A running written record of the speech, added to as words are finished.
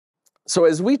So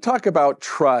as we talk about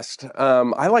trust,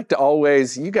 I like to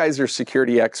always, you guys are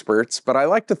security experts, but I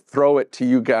like to throw it to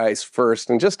you guys first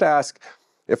and just ask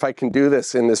if I can do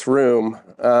this in this room.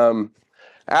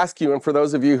 Ask you, and for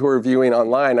those of you who are viewing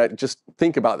online, just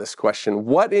think about this question.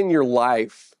 What in your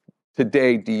life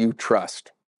today do you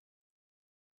trust?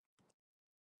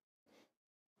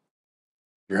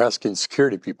 You're asking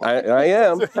security people. I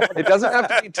am. It doesn't have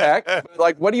to be tech, but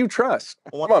like, what do you trust?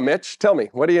 Come on, Mitch, tell me.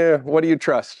 What do you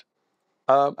trust?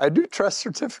 I do trust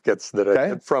certificates that I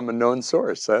get from a known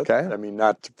source. I mean,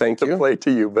 not to play to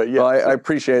you, but yeah. Well, I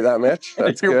appreciate that, Mitch.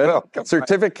 That's You're good. welcome.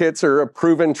 Certificates are a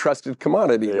proven, trusted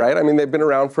commodity, right? I mean, they've been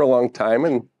around for a long time,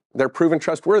 and they're proven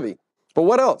trustworthy. But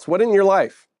what else? What in your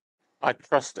life? I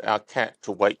trust our cat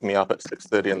to wake me up at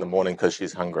 6:30 in the morning because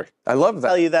she's hungry. I love that.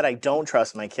 I'll tell you that I don't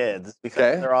trust my kids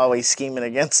because they're always scheming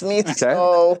against me. Okay.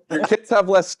 So Your kids have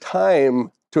less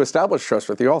time to establish trust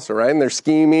with you also, right? And they're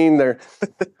scheming,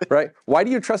 right? Why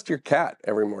do you trust your cat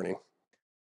every morning?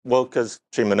 Well, because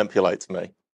she manipulates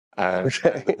me. And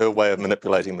her way of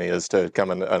manipulating me is to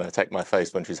come and attack my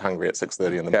face when she's hungry at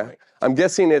 6:30 in the morning. I'm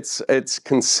guessing it's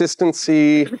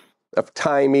consistency of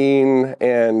timing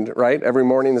and, right, every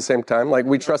morning the same time. Like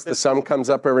we trust the sun comes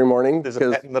up every morning. There's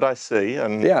a pattern that I see,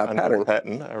 and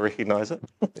pattern, I recognize it.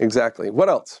 Exactly. What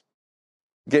else?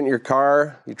 Get in your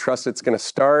car, you trust it's going to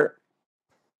start.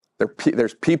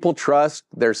 There's people trust,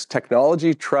 there's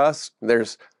technology trust,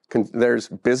 there's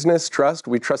business trust.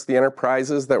 We trust the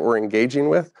enterprises that we're engaging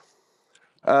with.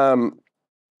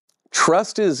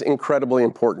 Trust is incredibly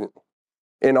important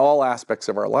in all aspects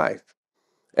of our life.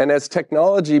 And as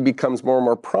technology becomes more and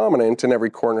more prominent in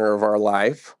every corner of our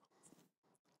life,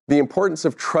 the importance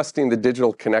of trusting the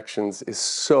digital connections is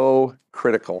so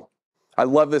critical. I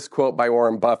love this quote by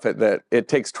Warren Buffett that it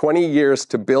takes 20 years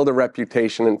to build a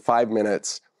reputation and 5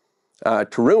 minutes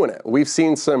to ruin it. We've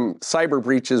seen some cyber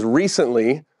breaches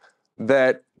recently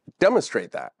that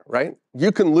demonstrate that, right?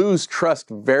 You can lose trust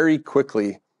very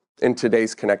quickly in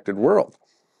today's connected world.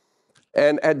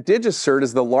 And at DigiCert,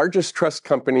 as the largest trust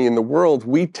company in the world,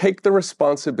 we take the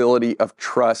responsibility of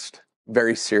trust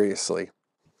very seriously.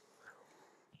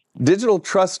 Digital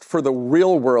trust for the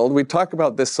real world, we talk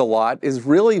about this a lot, is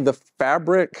really the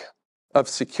fabric of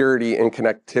security and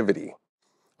connectivity.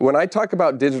 When I talk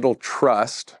about digital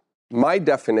trust, my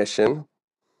definition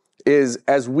is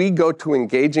as we go to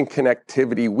engage in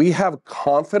connectivity, we have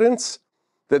confidence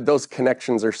that those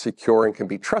connections are secure and can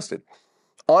be trusted.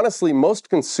 Honestly, most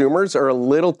consumers are a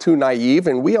little too naive,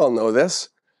 and we all know this,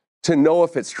 to know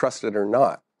if it's trusted or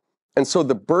not. And so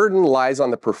the burden lies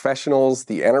on the professionals,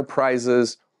 the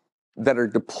enterprises that are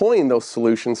deploying those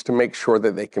solutions to make sure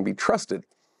that they can be trusted.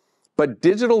 But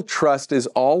digital trust is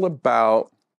all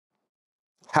about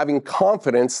having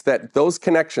confidence that those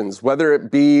connections, whether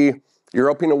it be you're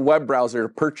opening a web browser to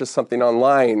purchase something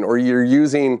online, or you're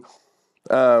using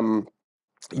a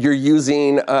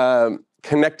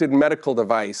connected medical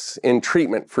device in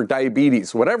treatment for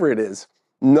diabetes, whatever it is,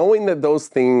 knowing that those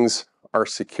things are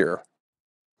secure.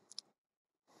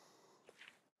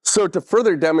 So to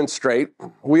further demonstrate,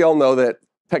 we all know that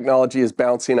technology is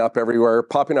bouncing up everywhere,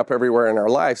 popping up everywhere in our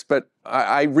lives, but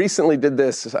I recently did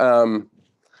this.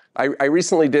 I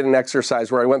recently did an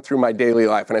exercise where I went through my daily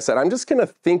life and I said, I'm just going to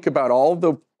think about all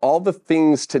the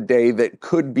things today that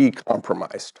could be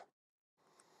compromised.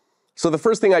 So the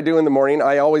first thing I do in the morning,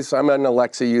 I'm an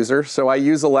Alexa user, so I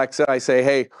use Alexa. I say,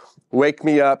 hey, wake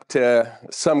me up to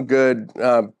some good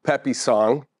peppy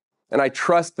song, and I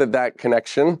trust that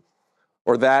connection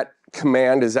or that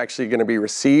command is actually going to be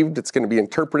received, it's going to be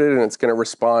interpreted, and it's going to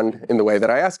respond in the way that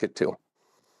I ask it to.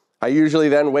 I usually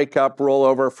then wake up, roll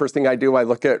over. First thing I do, I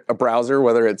look at a browser,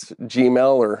 whether it's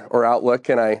Gmail or Outlook,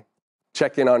 and I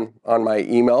check in on my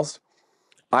emails.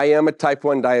 I am a type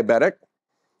 1 diabetic,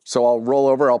 so I'll roll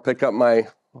over, I'll pick up my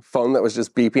phone that was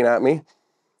just beeping at me,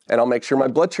 and I'll make sure my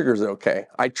blood sugar is okay.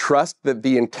 I trust that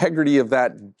the integrity of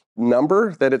that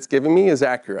number that it's giving me is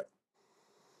accurate.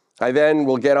 I then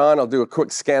will get on, I'll do a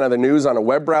quick scan of the news on a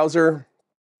web browser.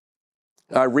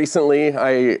 Recently,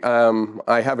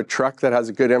 I have a truck that has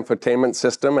a good infotainment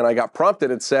system, and I got prompted.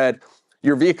 It said,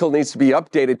 your vehicle needs to be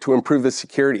updated to improve the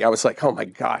security. I was like, oh my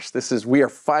gosh, we are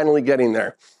finally getting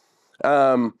there.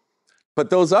 But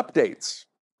those updates,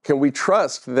 can we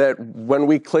trust that when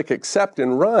we click accept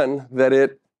and run, that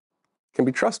it can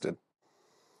be trusted?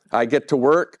 I get to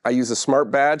work, I use a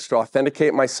smart badge to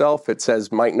authenticate myself. It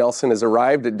says Mike Nelson has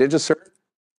arrived at DigiCert.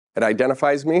 It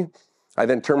identifies me. I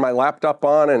then turn my laptop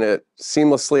on and it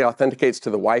seamlessly authenticates to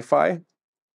the Wi-Fi.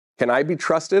 Can I be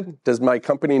trusted? Does my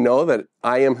company know that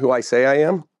I am who I say I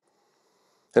am?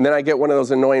 And then I get one of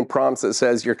those annoying prompts that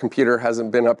says your computer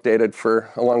hasn't been updated for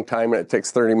a long time and it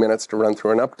takes 30 minutes to run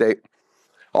through an update.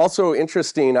 Also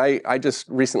interesting, I just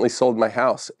recently sold my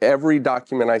house. Every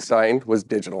document I signed was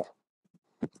digital.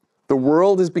 The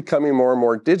world is becoming more and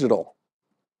more digital.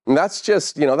 And that's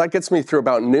just, that gets me through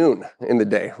about noon in the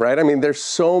day, right? I mean, there's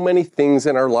so many things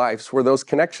in our lives where those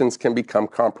connections can become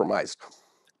compromised.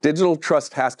 Digital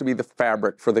trust has to be the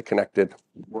fabric for the connected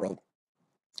world.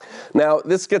 Now,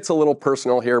 this gets a little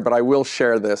personal here, but I will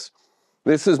share this.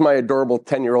 This is my adorable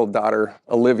 10-year-old daughter,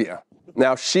 Olivia.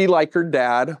 Now, she, like her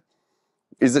dad,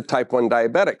 is a type 1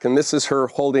 diabetic, and this is her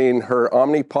holding her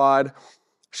Omnipod.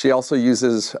 She also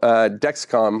uses a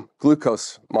Dexcom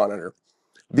glucose monitor.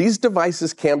 These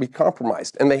devices can be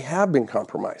compromised, and they have been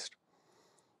compromised.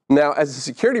 Now, as a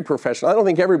security professional, I don't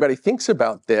think everybody thinks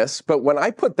about this, but when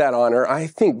I put that on her, I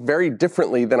think very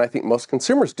differently than I think most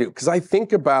consumers do, because I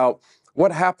think about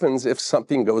what happens if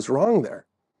something goes wrong there.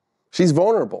 She's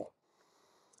vulnerable.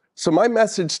 So my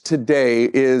message today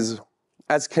is,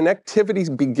 as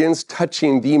connectivity begins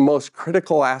touching the most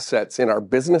critical assets in our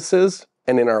businesses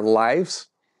and in our lives,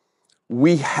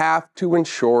 we have to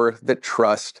ensure that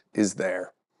trust is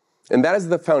there. And that is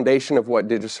the foundation of what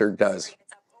DigiCert does.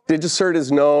 DigiCert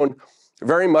is known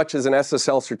very much as an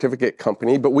SSL certificate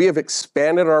company, but we have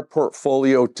expanded our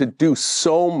portfolio to do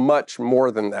so much more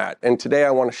than that. And today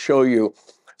I want to show you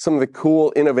some of the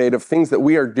cool, innovative things that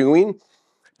we are doing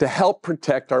to help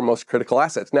protect our most critical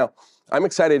assets. Now, I'm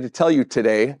excited to tell you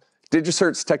today,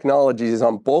 DigiCert's technology is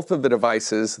on both of the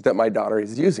devices that my daughter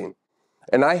is using.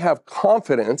 And I have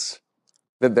confidence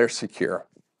that they're secure.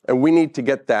 And we need to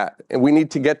get that. And we need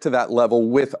to get to that level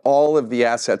with all of the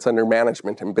assets under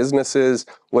management in businesses,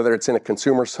 whether it's in a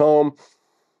consumer's home.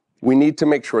 We need to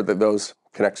make sure that those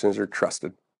connections are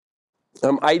trusted.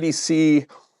 IDC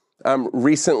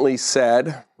recently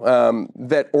said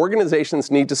that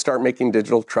organizations need to start making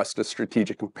digital trust a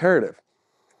strategic imperative.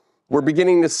 We're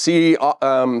beginning to see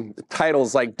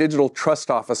titles like Digital Trust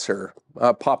Officer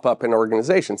pop up in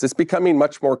organizations. It's becoming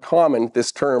much more common,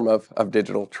 this term of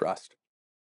digital trust.